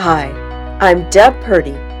Hi, I'm Deb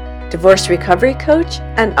Purdy, divorce recovery coach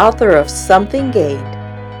and author of Something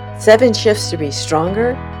Gained: 7 Shifts to be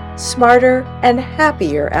Stronger, Smarter, and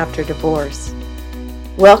Happier After Divorce.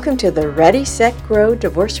 Welcome to the Ready, Set, Grow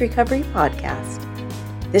Divorce Recovery Podcast.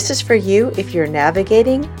 This is for you if you're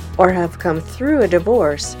navigating or have come through a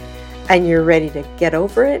divorce and you're ready to get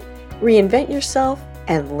over it, reinvent yourself,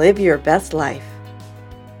 and live your best life.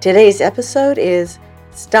 Today's episode is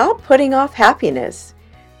Stop Putting Off Happiness: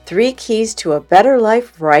 3 Keys to a Better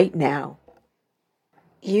Life Right Now.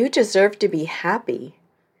 You deserve to be happy.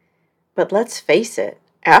 But let's face it,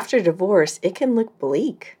 after divorce, it can look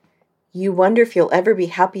bleak. You wonder if you'll ever be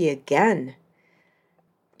happy again.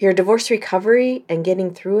 Your divorce recovery and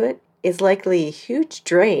getting through it is likely a huge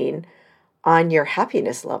drain on your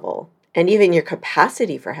happiness level and even your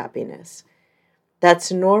capacity for happiness.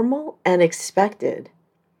 That's normal and expected.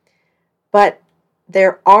 But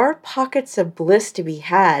there are pockets of bliss to be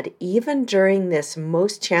had even during this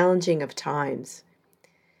most challenging of times.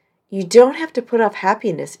 You don't have to put off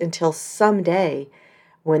happiness until someday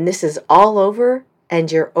when this is all over and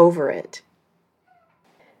you're over it.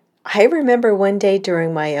 I remember one day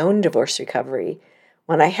during my own divorce recovery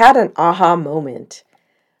when I had an aha moment.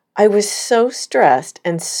 I was so stressed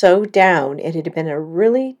and so down. It had been a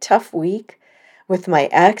really tough week with my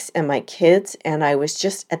ex and my kids, and I was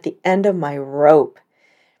just at the end of my rope.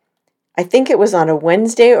 I think it was on a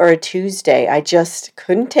Wednesday or a Tuesday. I just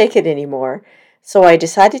couldn't take it anymore. So I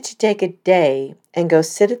decided to take a day and go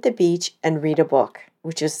sit at the beach and read a book,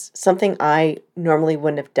 which is something I normally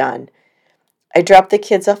wouldn't have done. I dropped the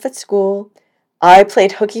kids off at school. I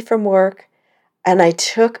played hooky from work, and I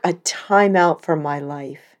took a time out from my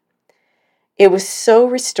life. It was so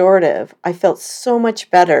restorative. I felt so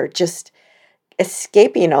much better just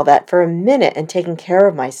escaping all that for a minute and taking care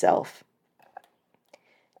of myself.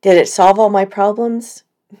 Did it solve all my problems?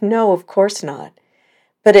 No, of course not.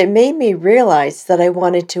 But it made me realize that I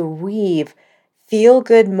wanted to weave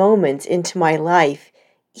feel-good moments into my life,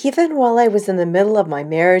 even while I was in the middle of my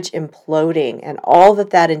marriage imploding and all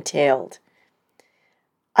that entailed.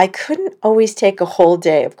 I couldn't always take a whole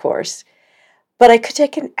day, of course, but I could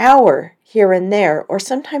take an hour here and there, or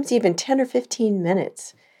sometimes even 10 or 15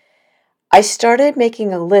 minutes. I started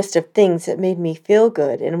making a list of things that made me feel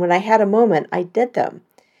good, and when I had a moment, I did them.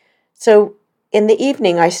 So in the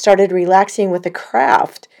evening, I started relaxing with a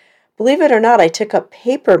craft. Believe it or not, I took up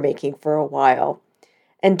paper making for a while.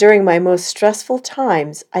 And during my most stressful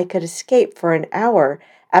times, I could escape for an hour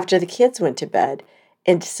after the kids went to bed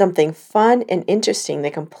into something fun and interesting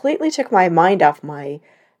that completely took my mind off my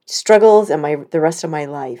struggles and the rest of my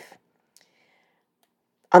life.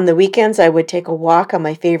 On the weekends, I would take a walk on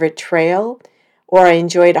my favorite trail, or I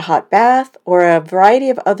enjoyed a hot bath, or a variety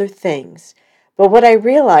of other things. But what I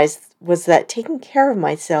realized was that taking care of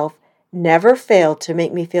myself never failed to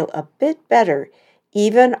make me feel a bit better,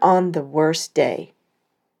 even on the worst day.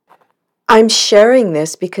 I'm sharing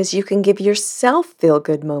this because you can give yourself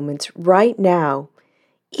feel-good moments right now,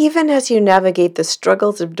 even as you navigate the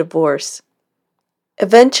struggles of divorce.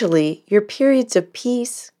 Eventually, your periods of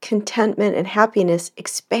peace, contentment, and happiness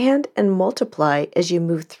expand and multiply as you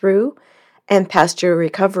move through and past your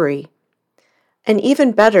recovery. And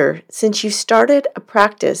even better, since you started a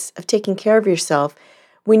practice of taking care of yourself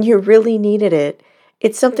when you really needed it,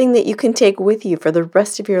 it's something that you can take with you for the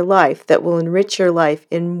rest of your life that will enrich your life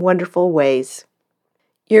in wonderful ways.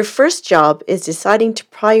 Your first job is deciding to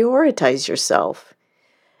prioritize yourself.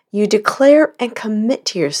 You declare and commit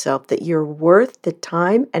to yourself that you're worth the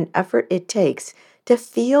time and effort it takes to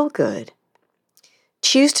feel good.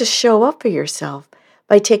 Choose to show up for yourself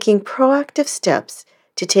by taking proactive steps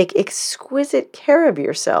to take exquisite care of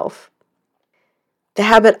yourself. The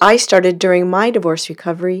habit I started during my divorce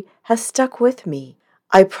recovery has stuck with me.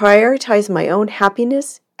 I prioritize my own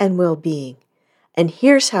happiness and well-being, and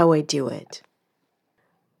here's how I do it.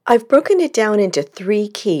 I've broken it down into 3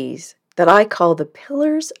 keys that I call the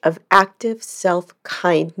pillars of active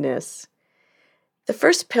self-kindness. The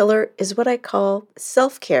first pillar is what I call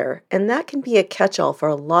self-care, and that can be a catch-all for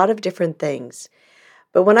a lot of different things.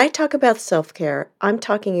 But when I talk about self-care, I'm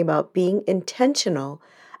talking about being intentional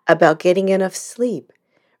about getting enough sleep,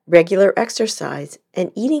 regular exercise,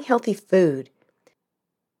 and eating healthy food.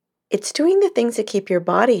 It's doing the things that keep your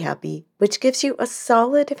body happy, which gives you a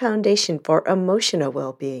solid foundation for emotional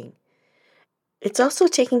well-being. It's also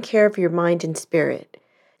taking care of your mind and spirit,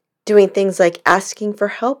 doing things like asking for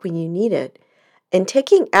help when you need it, and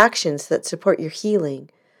taking actions that support your healing,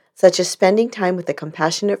 such as spending time with a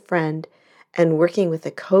compassionate friend and working with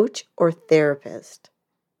a coach or therapist.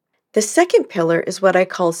 The second pillar is what I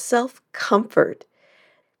call self-comfort.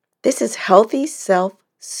 This is healthy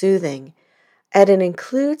soothing, and it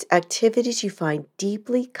includes activities you find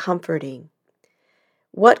deeply comforting.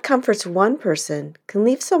 What comforts one person can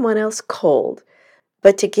leave someone else cold,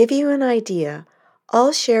 but to give you an idea,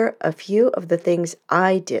 I'll share a few of the things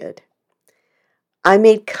I did. I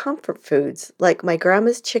made comfort foods like my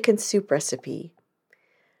grandma's chicken soup recipe.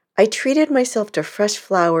 I treated myself to fresh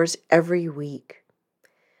flowers every week.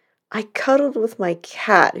 I cuddled with my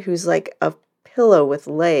cat, who's like a pillow with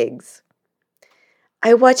legs.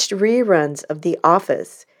 I watched reruns of The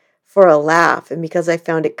Office for a laugh and because I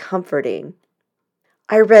found it comforting.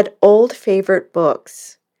 I read old favorite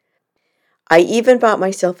books. I even bought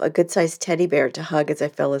myself a good-sized teddy bear to hug as I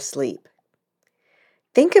fell asleep.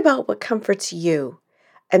 Think about what comforts you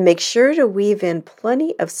and make sure to weave in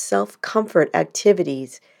plenty of self-comfort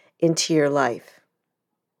activities into your life.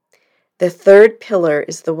 The third pillar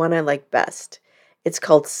is the one I like best. It's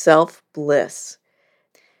called self-bliss.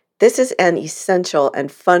 This is an essential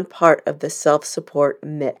and fun part of the self-support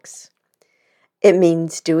mix. It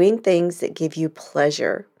means doing things that give you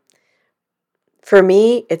pleasure. For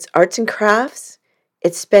me, it's arts and crafts,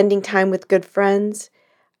 it's spending time with good friends,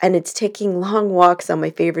 and it's taking long walks on my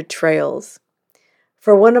favorite trails.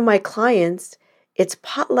 For one of my clients, it's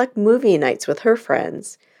potluck movie nights with her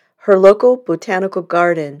friends, her local botanical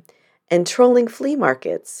garden, and trolling flea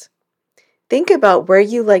markets. Think about where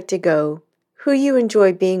you like to go, who you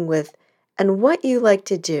enjoy being with, and what you like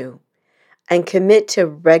to do, and commit to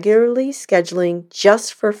regularly scheduling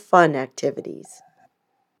just for fun activities.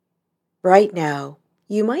 Right now,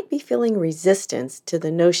 you might be feeling resistance to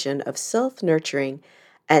the notion of self-nurturing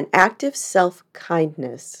and active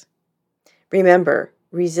self-kindness. Remember,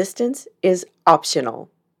 resistance is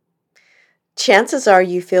optional. Chances are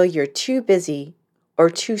you feel you're too busy or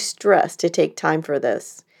too stressed to take time for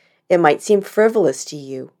this. It might seem frivolous to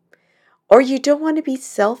you. Or you don't want to be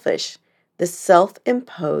selfish, the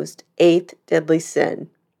self-imposed eighth deadly sin.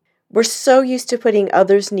 We're so used to putting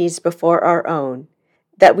others' needs before our own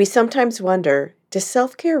that we sometimes wonder, does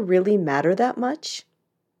self-care really matter that much?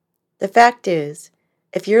 The fact is,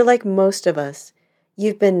 if you're like most of us,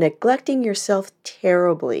 you've been neglecting yourself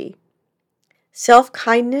terribly.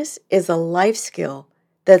 Self-kindness is a life skill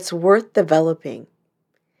that's worth developing.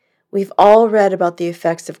 We've all read about the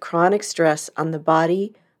effects of chronic stress on the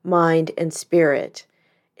body, mind, and spirit.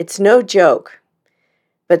 It's no joke.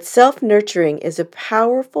 But self-nurturing is a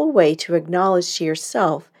powerful way to acknowledge to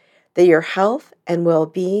yourself that your health and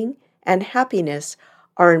well-being and happiness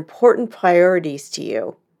are important priorities to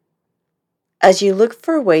you. As you look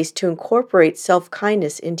for ways to incorporate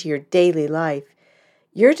self-kindness into your daily life,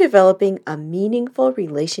 you're developing a meaningful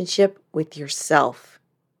relationship with yourself.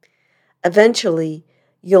 Eventually,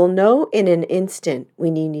 you'll know in an instant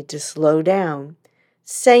when you need to slow down,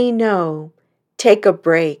 say no, take a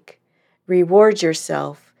break, reward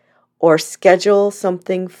yourself, or schedule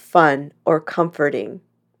something fun or comforting.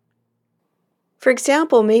 For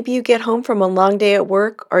example, maybe you get home from a long day at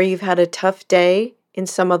work or you've had a tough day in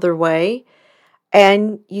some other way,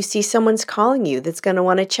 and you see someone's calling you that's going to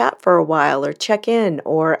want to chat for a while or check in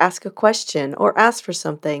or ask a question or ask for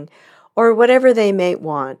something or whatever they may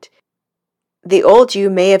want. The old you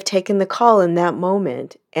may have taken the call in that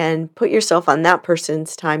moment and put yourself on that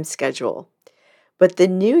person's time schedule. But the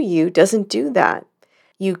new you doesn't do that.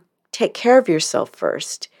 You take care of yourself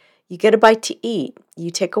first. You get a bite to eat.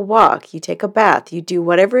 You take a walk. You take a bath. You do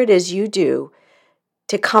whatever it is you do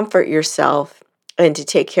to comfort yourself and to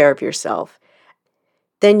take care of yourself.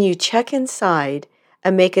 Then you check inside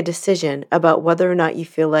and make a decision about whether or not you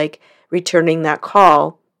feel like returning that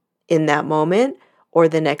call in that moment or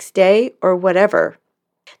the next day or whatever.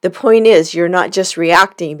 The point is, you're not just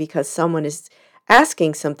reacting because someone is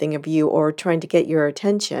asking something of you or trying to get your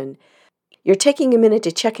attention. You're taking a minute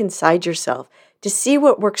to check inside yourself to see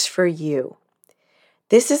what works for you.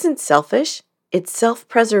 This isn't selfish, it's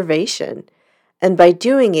self-preservation. And by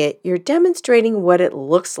doing it, you're demonstrating what it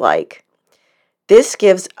looks like. This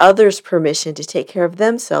gives others permission to take care of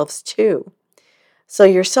themselves too. So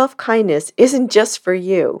your self-kindness isn't just for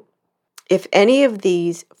you. If any of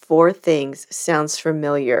these 4 things sounds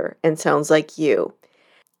familiar and sounds like you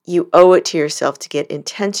owe it to yourself to get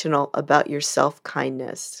intentional about your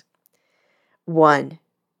self-kindness. 1.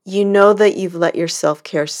 You know that you've let your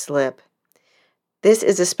self-care slip. This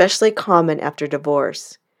is especially common after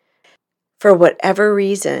divorce. For whatever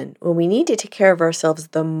reason, when we need to take care of ourselves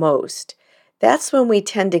the most, that's when we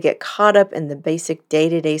tend to get caught up in the basic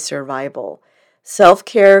day-to-day survival.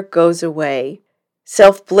 Self-care goes away.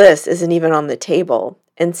 Self-bliss isn't even on the table,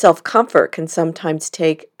 and self-comfort can sometimes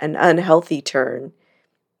take an unhealthy turn.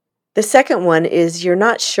 The second one is you're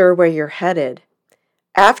not sure where you're headed.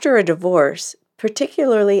 After a divorce,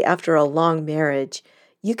 Particularly after a long marriage,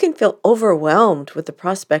 you can feel overwhelmed with the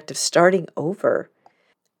prospect of starting over.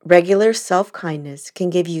 Regular self-kindness can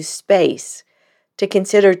give you space to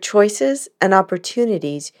consider choices and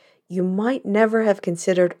opportunities you might never have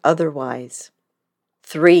considered otherwise.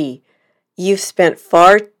 3. You've spent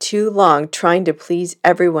far too long trying to please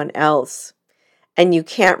everyone else, and you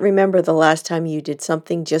can't remember the last time you did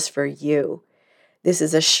something just for you. This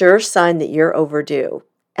is a sure sign that you're overdue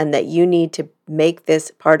and that you need to make this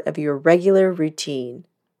part of your regular routine.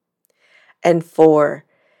 And 4.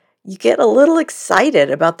 You get a little excited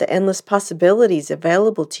about the endless possibilities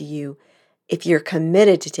available to you if you're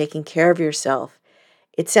committed to taking care of yourself.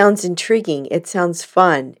 It sounds intriguing. It sounds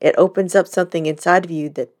fun. It opens up something inside of you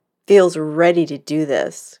that feels ready to do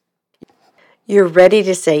this. You're ready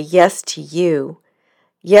to say yes to you,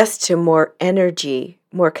 yes to more energy,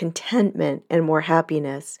 more contentment, and more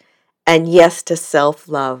happiness, and yes to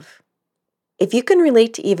self-love. If you can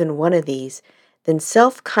relate to even one of these, then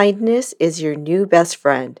self-kindness is your new best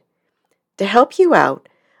friend. To help you out,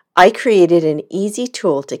 I created an easy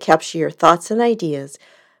tool to capture your thoughts and ideas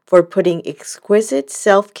for putting exquisite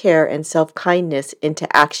self-care and self-kindness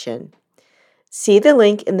into action. See the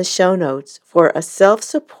link in the show notes for a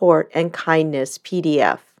self-support and kindness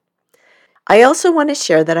PDF. I also want to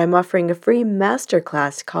share that I'm offering a free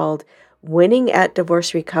masterclass called Winning at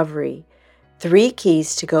Divorce Recovery: 3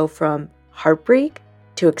 Keys to Go from Heartbreak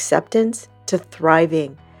to Acceptance to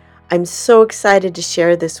Thriving. I'm so excited to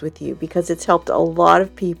share this with you because it's helped a lot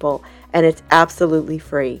of people and it's absolutely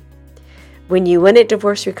free. When you win at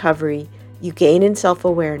divorce recovery, you gain in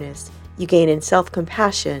self-awareness, you gain in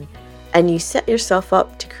self-compassion, and you set yourself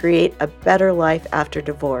up to create a better life after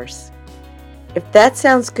divorce. If that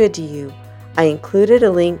sounds good to you, I included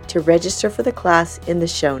a link to register for the class in the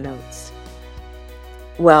show notes.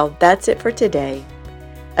 Well, that's it for today.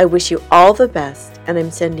 I wish you all the best, and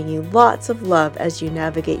I'm sending you lots of love as you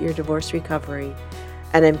navigate your divorce recovery,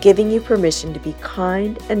 and I'm giving you permission to be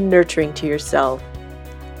kind and nurturing to yourself.